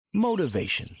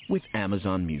motivation with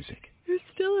Amazon Music. You're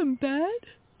still in bed?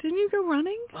 Didn't you go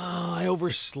running? Oh, I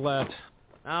overslept.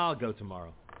 I'll go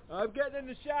tomorrow. I'm getting in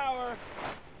the shower.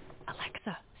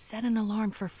 Alexa, set an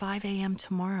alarm for 5 a.m.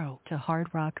 tomorrow to hard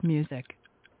rock music.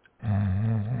 Okay,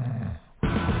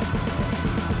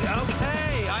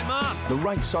 I'm up. The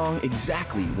right song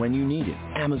exactly when you need it.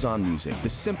 Amazon Music,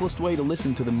 the simplest way to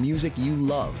listen to the music you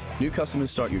love. New customers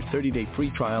start your 30-day free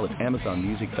trial at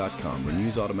AmazonMusic.com.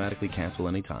 Renews automatically, cancel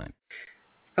anytime.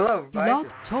 Hello, everybody. Blog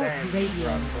This is Talk Sam Radio.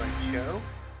 from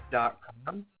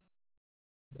BrockFlynnShow.com.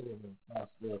 In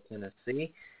Knoxville,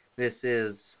 Tennessee. This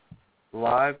is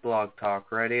live Blog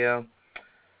Talk Radio.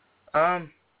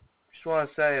 Just want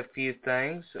to say a few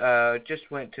things.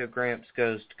 Just went to Gramps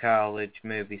Goes to College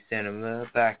movie cinema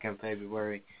back in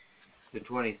February the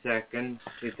 22nd,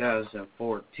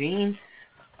 2014.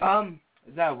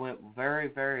 That went very,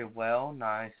 very well.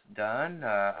 Nice done.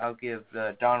 I'll give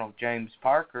Donald James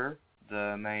Parker,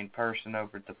 the main person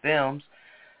over at the films,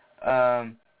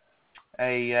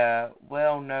 a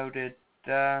well-noted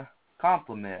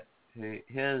compliment.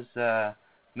 His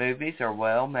movies are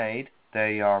well made.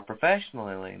 They are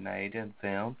professionally made and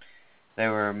filmed. They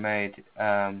were made,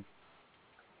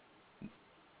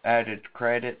 added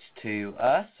credits to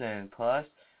us, and plus,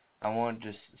 I wanted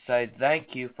to say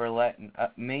thank you for letting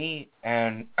me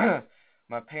and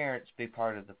my parents be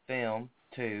part of the film,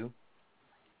 too.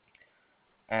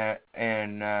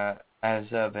 And as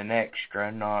of an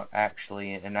extra, not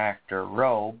actually an actor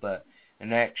role, but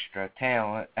an extra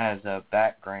talent as a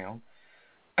background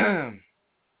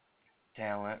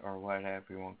talent, or whatever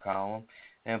you want to call them.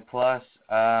 And plus,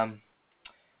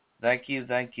 thank you,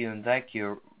 and thank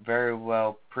you. Very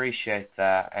well appreciate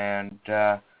that. And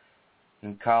you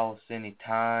can call us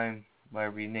anytime,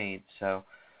 wherever you need. So,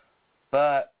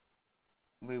 but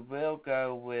we will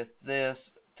go with this.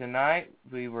 Tonight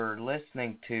we were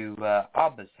listening to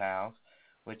Abba's House,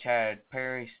 which had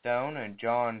Perry Stone and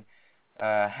John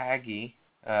Hagee,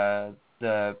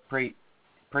 the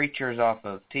preachers off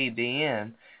of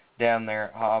TBN, down there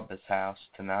at Abba's House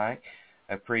tonight,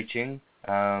 preaching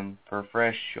for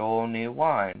fresh oil, new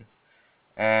wine.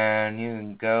 And you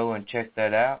can go and check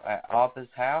that out at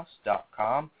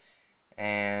abbashouse.com,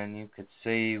 and you could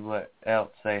see what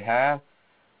else they have.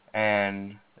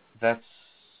 And that's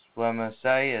what I'm going to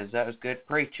say is that was good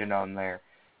preaching on there.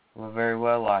 We very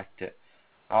well liked it.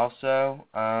 Also,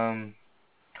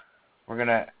 we're going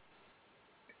to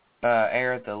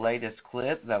air the latest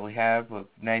clip that we have with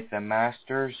Nathan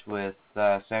Masters with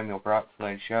Samuel BROCK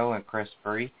FLYNN Show and Chris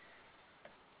Free.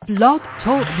 Blog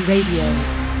Talk Radio.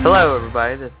 Hello,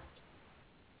 everybody.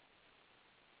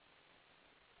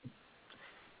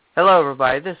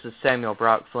 This is Samuel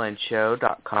BROCK FLYNN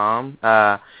Show.com.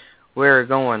 We're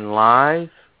going live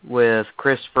with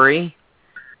Chris Free,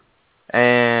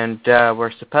 and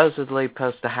we're supposedly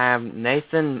supposed to have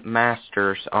Nathan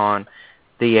Masters on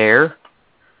the air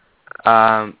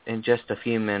in just a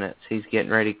few minutes. He's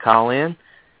getting ready to call in,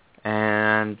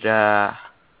 and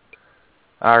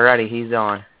alrighty, he's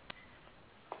on.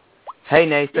 Hey,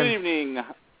 Nathan. Good evening.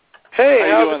 Hey,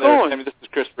 how how's it going? Sammy? This is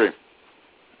Chris Free.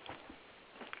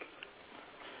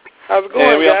 How's it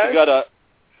going, guys?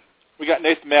 We got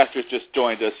Nathan Masters just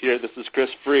joined us here. This is Chris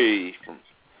Free.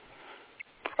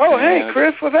 Hey,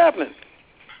 Chris, what's happening?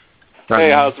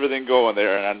 Hey, how's everything going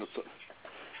there?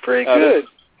 Pretty good.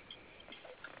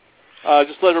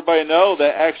 Just let everybody know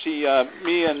that actually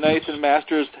me and Nathan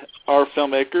Masters are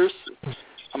filmmakers.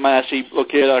 I'm actually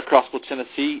located out of Crossville,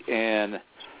 Tennessee, and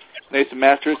Nathan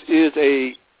Masters is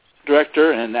a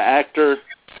director and an actor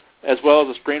as well as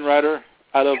a screenwriter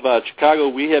out of Chicago.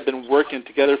 We have been working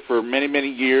together for many, many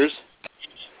years,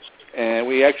 and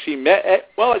we actually met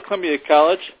at Columbia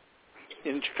College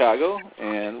in Chicago,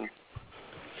 and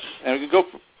we can go,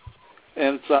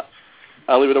 and so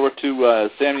I'll leave it over to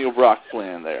Samuel BROCK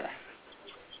FLYNN there.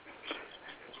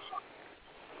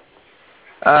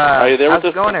 Are you there how's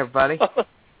with us? How's it going, everybody?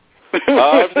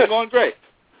 Everything's going great.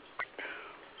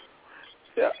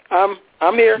 Yeah, I'm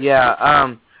here. Yeah,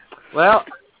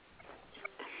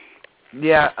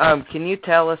 can you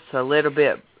tell us a little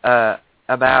bit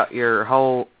about your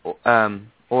whole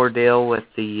ordeal with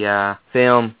the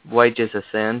film Wages of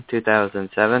Sin,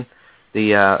 2007,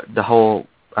 the whole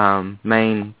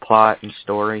main plot and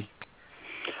story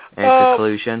and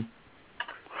conclusion?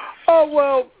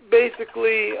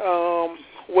 Basically,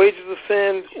 Wages of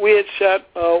Sin, we had shot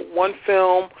one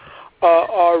film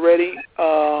already,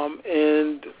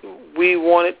 and we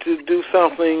wanted to do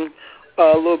something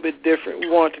a little bit different. We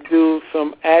wanted to do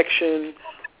some action,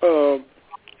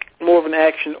 more of an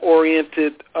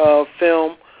action-oriented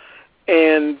film,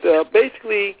 and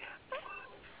basically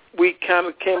we kind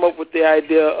of came up with the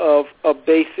idea of a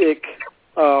basic,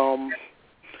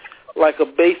 like a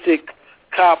basic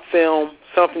cop film,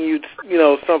 something you'd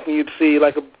see,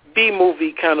 like a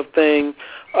B-movie kind of thing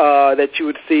that you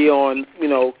would see on,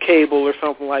 cable or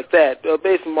something like that. A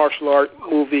basic martial art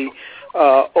movie,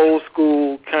 old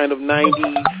school kind of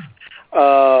 90s,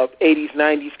 80s,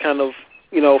 90s kind of,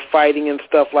 fighting and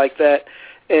stuff like that.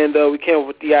 And we came up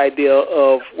with the idea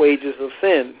of Wages of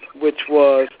Sin, which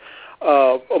was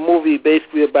a movie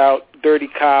basically about dirty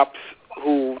cops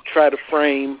who try to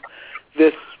frame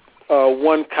this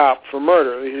one cop for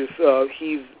murder.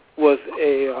 He was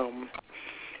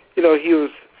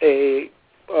a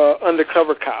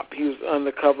undercover cop. He was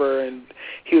undercover, and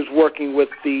he was working with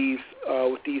these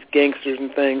gangsters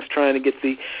and things, trying to get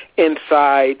the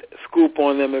inside scoop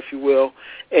on them, if you will.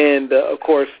 And of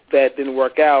course, that didn't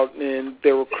work out. And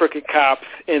there were crooked cops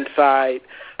inside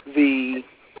the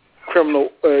criminal,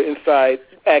 inside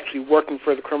actually working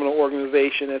for the criminal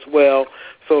organization as well.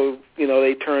 So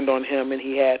they turned on him, and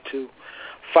he had to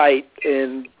fight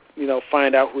and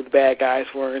find out who the bad guys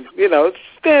were. And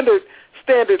it's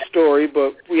standard story,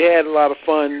 but we had a lot of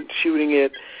fun shooting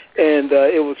it, and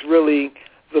it was really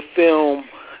the film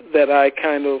that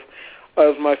it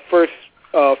was my first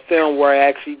film where I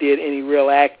actually did any real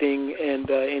acting and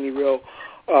any real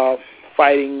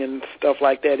fighting and stuff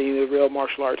like that, any real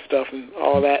martial arts stuff and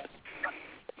all that.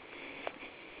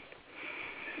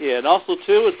 Yeah, and also,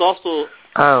 too,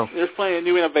 there's plenty of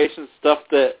new innovation stuff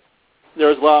that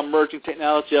there's a lot of emerging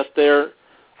technology out there.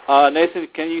 Nathan,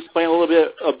 can you explain a little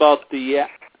bit about the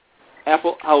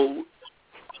Apple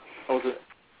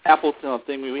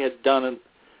thing we had done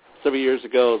several years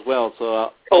ago as well?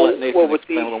 So I'll let Nathan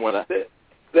explain a little more of that.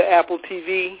 The Apple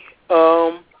TV,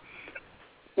 the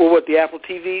Apple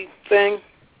TV thing?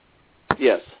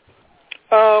 Yes.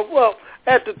 Well,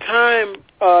 at the time,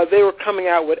 they were coming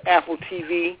out with Apple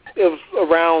TV. It was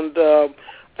around, around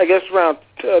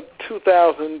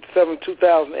 2007,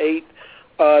 2008.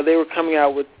 They were coming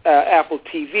out with Apple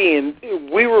TV, and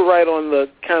we were right on the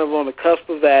cusp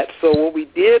of that. So what we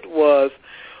did was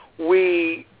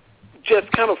we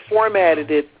just kind of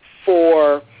formatted it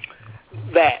for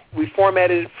that. We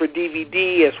formatted it for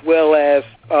DVD as well as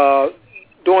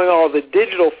doing all the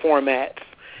digital formats.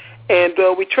 And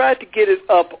we tried to get it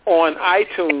up on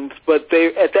iTunes, but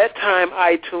at that time,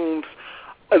 iTunes,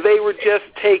 they were just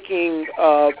taking,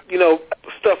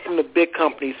 stuff from the big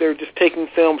companies. They were just taking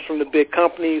films from the big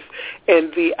companies.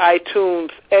 And the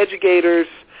iTunes educators,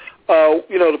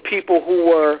 the people who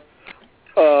were,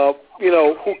 who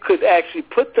could actually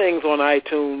put things on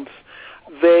iTunes,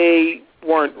 they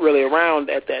weren't really around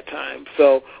at that time.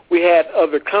 So we had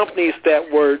other companies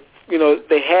that were,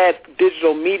 they had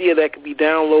digital media that could be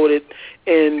downloaded,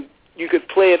 and you could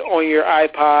play it on your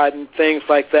iPod and things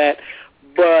like that,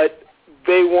 but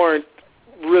they weren't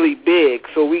really big.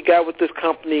 So we got with this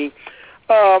company.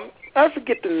 I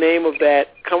forget the name of that.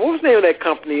 What was the name of that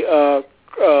company,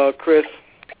 Chris?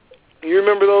 You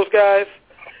remember those guys?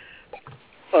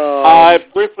 I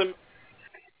briefly.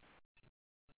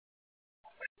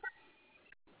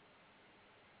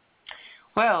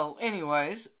 Well,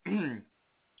 anyways,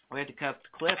 we had to cut the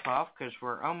clip off because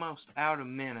we're almost out of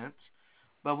minutes,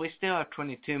 but we still have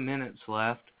 22 minutes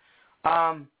left.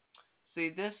 See,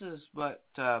 this is what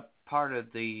part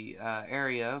of the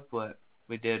area of what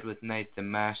we did with Nathan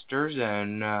Masters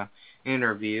and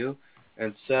interview,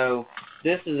 and so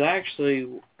this is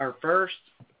actually our first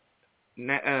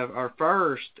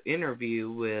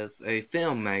interview with a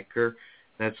filmmaker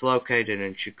that's located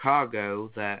in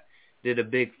Chicago that did a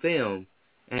big film.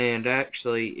 And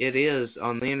actually, it is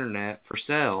on the internet for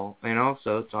sale, and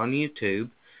also it's on YouTube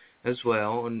as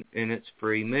well, and it's a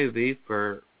free movie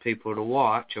for people to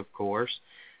watch, of course.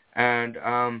 And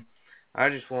I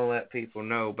just want to let people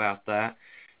know about that.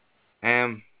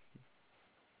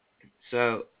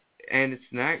 So, and it's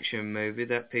an action movie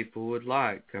that people would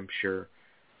like, I'm sure.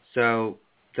 So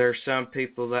there's some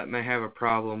people that may have a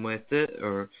problem with it,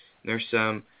 or there's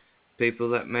some people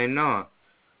that may not.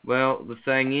 Well, the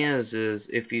thing is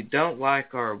if you don't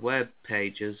like our web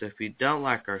pages, if you don't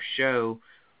like our show,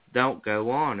 don't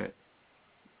go on it.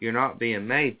 You're not being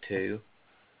made to.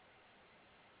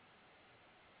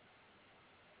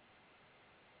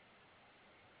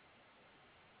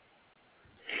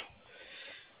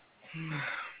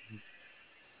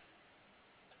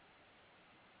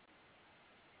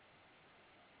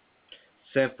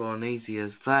 Simple and easy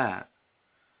as that.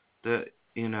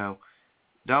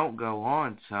 Don't go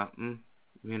on something.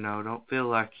 Don't feel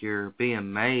like you're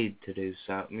being made to do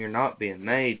something. You're not being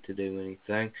made to do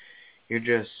anything. You're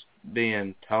just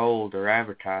being told or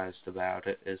advertised about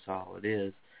it, is all it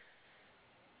is.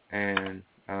 and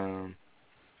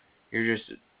you're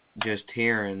just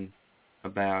hearing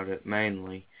about it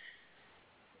mainly,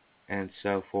 and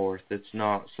so forth. It's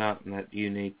not something that you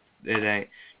need. It ain't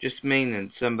just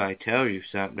meaning somebody tells you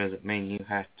something doesn't mean you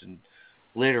have to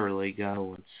literally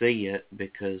go and see it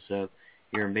because of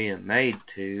you're being made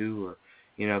to,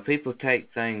 or people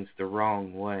take things the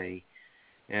wrong way,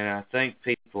 and I think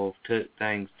people took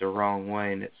things the wrong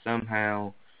way, and it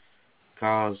somehow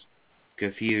caused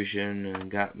confusion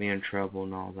and got me in trouble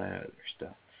and all that other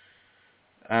stuff.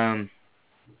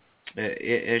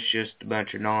 It's just a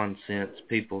bunch of nonsense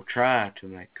people try to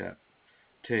make up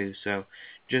too. So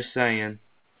just saying.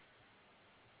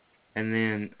 And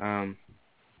then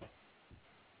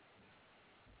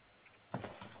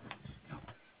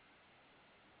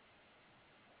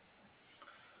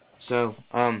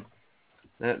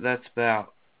that's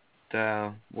about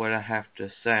what I have to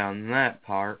say on that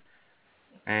part.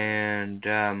 And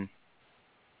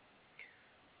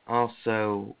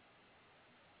also,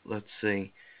 let's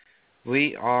see,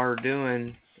 we are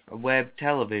doing a web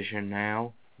television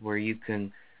now where you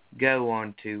can go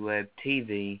onto web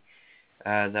TV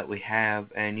that we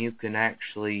have, and you can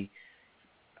actually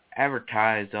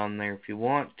advertise on there if you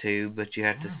want to, but you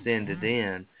have to send it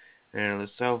in. And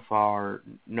so far,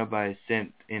 nobody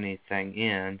sent anything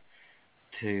in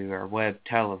to our web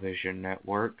television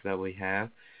network that we have.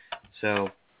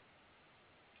 So,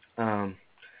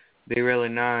 be really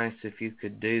nice if you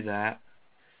could do that.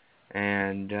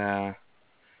 And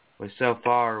so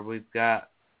far, we've got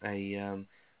a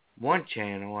one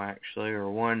channel actually, or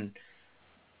one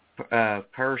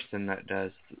person that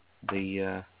does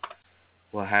the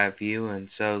what have you, and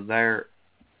so they're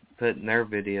putting their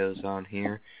videos on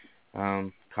here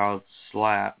called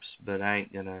Slaps, but I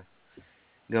ain't gonna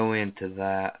go into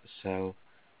that. So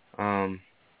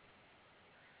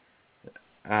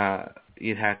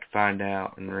you'd have to find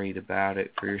out and read about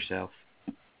it for yourself.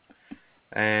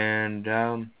 And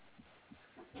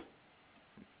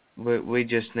we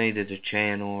just needed a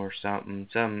channel or something,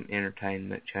 some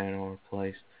entertainment channel or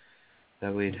place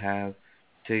that we'd have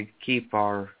to keep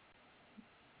our.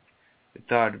 We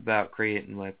thought about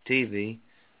creating web TV,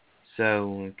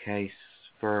 so in case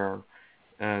for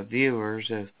our viewers,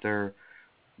 if they're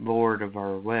bored of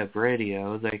our web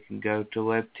radio, they can go to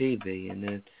web TV,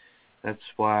 and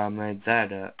that's why I made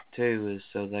that up too, is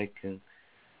so they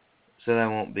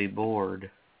won't be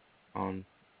bored on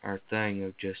our thing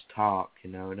of just talk.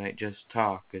 It ain't just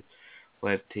talk. It's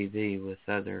web TV with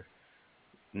other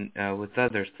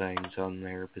things on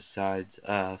there besides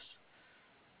us.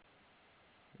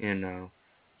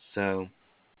 So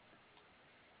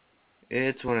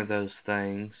it's one of those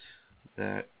things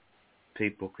that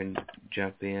people can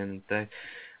jump in and think.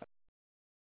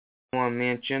 I want to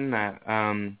mention that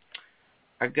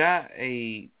I got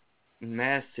a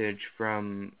message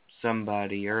from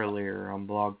somebody earlier on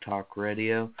Blog Talk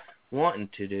Radio wanting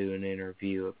to do an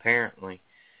interview, apparently.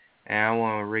 And I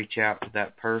want to reach out to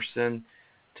that person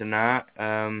tonight.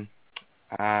 I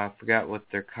forgot what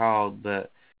they're called,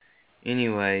 but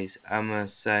anyways, I'm going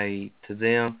to say to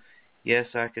them,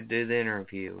 yes, I could do the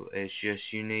interview. It's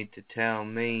just you need to tell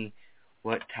me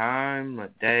what time,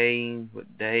 what day,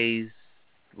 what days,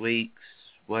 weeks,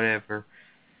 whatever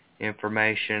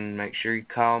information. Make sure you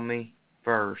call me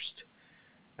first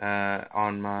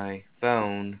on my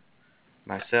phone,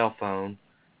 my cell phone,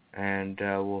 and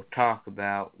we'll talk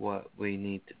about what we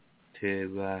need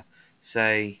to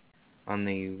say on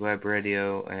the web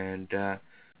radio and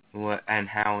what and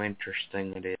how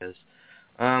interesting it is.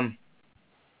 And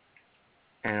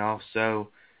also,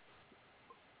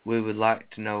 we would like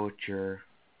to know what your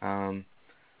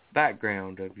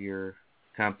background of your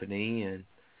company and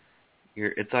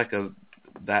it's like a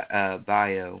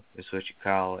bio is what you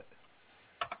call it.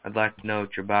 I'd like to know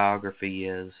what your biography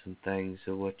is and things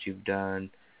of what you've done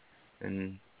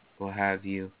and what have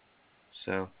you.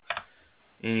 So,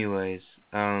 anyways,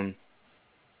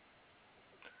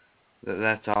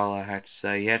 that's all I have to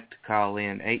say. You have to call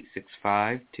in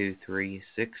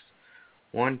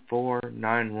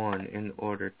 865-236-1491 in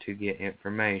order to get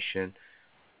information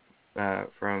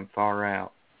from far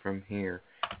out from here,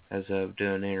 as of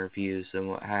doing interviews and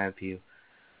what have you.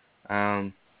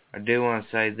 I do want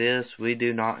to say this: we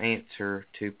do not answer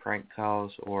to prank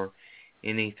calls or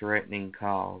any threatening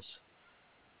calls.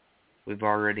 We've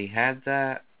already had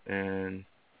that, and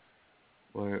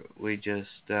we're just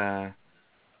going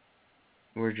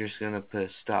to put a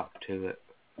stop to it.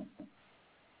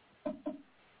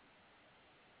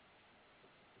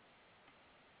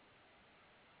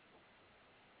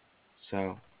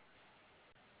 So,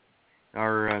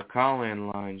 our call-in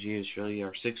lines usually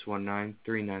are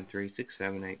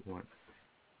 619-393-6781.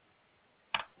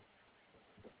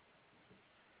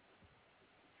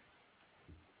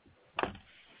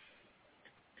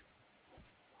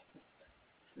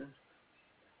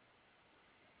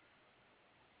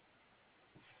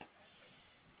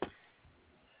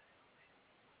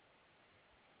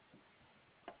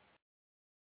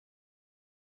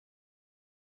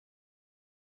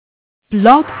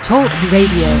 Blog Talk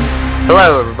Radio.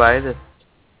 Hello, everybody.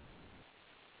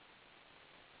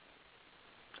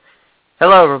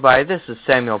 This is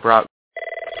Samuel Brock.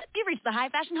 You've reached the High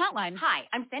Fashion Hotline. Hi,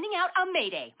 I'm sending out a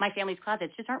Mayday. My family's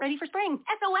closets just aren't ready for spring.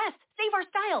 SOS, save our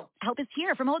style. Help is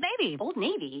here from Old Navy. Old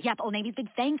Navy? Yep, Old Navy's big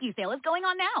thank you sale is going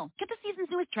on now. Get the season's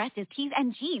newest dresses, tees,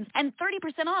 and jeans, and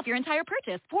 30% off your entire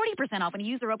purchase. 40% off when you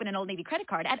use or open an Old Navy credit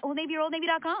card at Old Navy or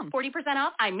OldNavy.com. 40%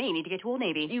 off? I may need to get to Old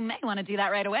Navy. You may want to do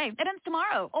that right away. It ends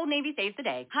tomorrow. Old Navy saves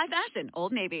today. High Fashion,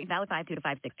 Old Navy. Valid 5-2 to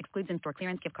 5-6. Excludes in-store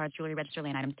clearance, gift cards, jewelry, register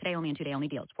lane items. Today only and 2-day only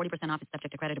deals. 40% off is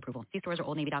subject to credit approval. See stores or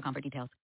OldNavy.com for details.